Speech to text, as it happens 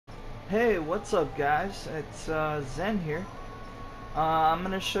Hey, what's up guys? It's Zen here. I'm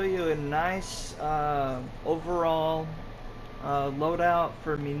gonna show you a nice overall loadout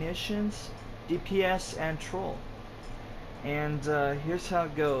for munitions, DPS, and troll. And here's how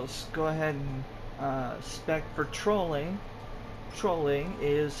it goes. Go ahead and spec for trolling. Trolling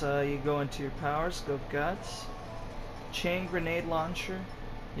is you go into your powers, go guts, chain grenade launcher.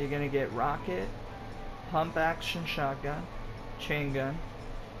 You're gonna get rocket, pump action shotgun, chain gun.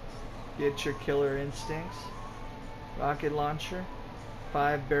 Get your killer instincts, rocket launcher,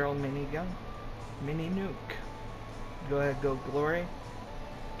 5-barrel minigun, mini nuke. Go ahead, go glory.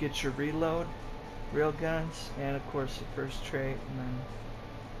 Get your reload, rail guns, and of course the first trait, and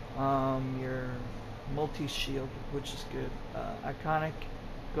then your multi-shield, which is good. Iconic.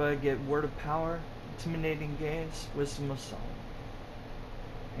 Go ahead, get word of power, intimidating gaze, wisdom of song.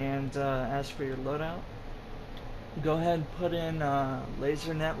 And as for your loadout, go ahead and put in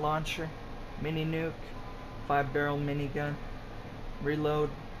laser net launcher, mini nuke, 5-barrel minigun, reload,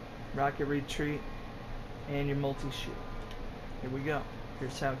 rocket retreat, and your multi-shield. Here we go.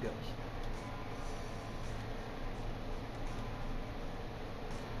 Here's how it goes.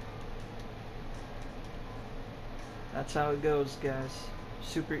 That's how it goes, guys.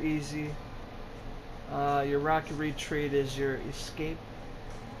 Super easy. Your rocket retreat is your escape.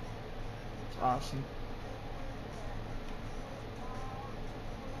 It's awesome.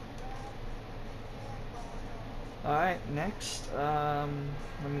 Alright, next, let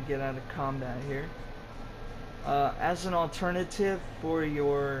me get out of combat here. As an alternative for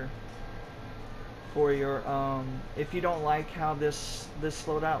your if you don't like how this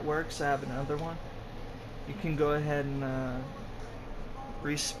loadout works, I have another one. You can go ahead and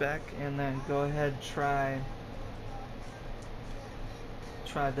respec, and then go ahead try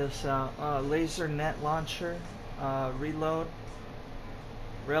this out. Laser net launcher, reload,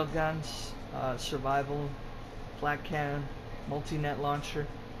 railguns, survival, flat cannon, multi-net launcher,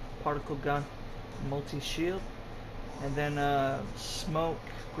 particle gun, multi-shield, and then smoke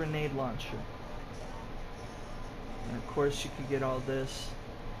grenade launcher. And of course you could get all this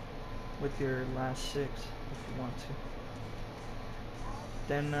with your last 6 if you want to.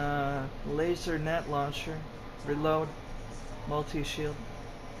 Then laser net launcher, reload, multi-shield,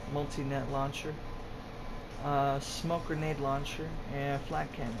 multi-net launcher, smoke grenade launcher, and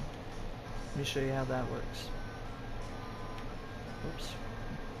flat cannon. Let me show you how that works. Oops.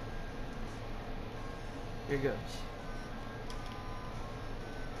 Here goes.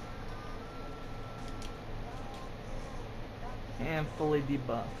 And fully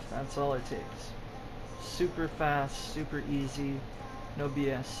debuffed. That's all it takes. Super fast, super easy, no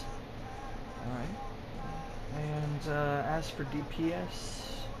BS. Alright. And as for DPS,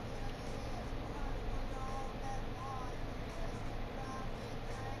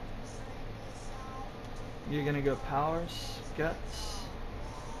 you're gonna go powers, guts,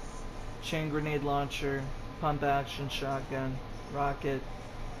 chain grenade launcher, pump action shotgun, rocket.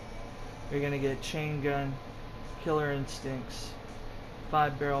 You're gonna get chain gun, killer instincts,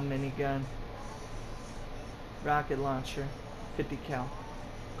 5-barrel minigun, rocket launcher, 50 cal,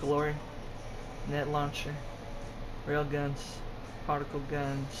 glory, net launcher, rail guns, particle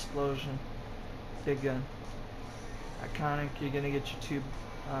gun, explosion, big gun. Iconic, you're gonna get your 2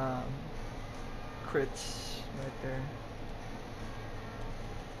 crits right there.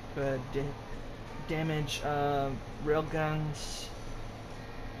 Go ahead, damage, rail guns,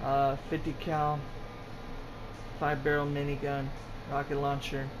 50 cal, 5-barrel minigun, rocket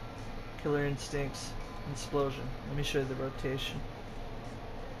launcher, killer instincts, explosion. Let me show you the rotation.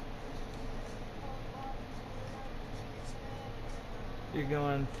 You're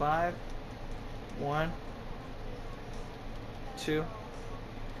going 5, 1, 2,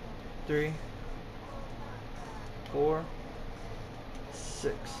 3, 4,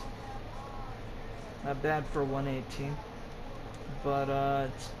 6. Not bad for 118, but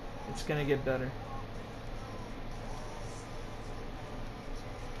it's gonna get better.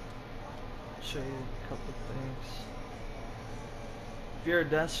 Show you a couple things. If you're a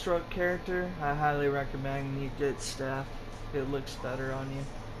Deathstroke character, I highly recommend you get staff. It looks better on you.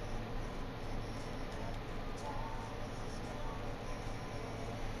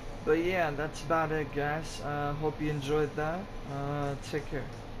 But yeah, that's about it, guys. Hope you enjoyed that. Take care.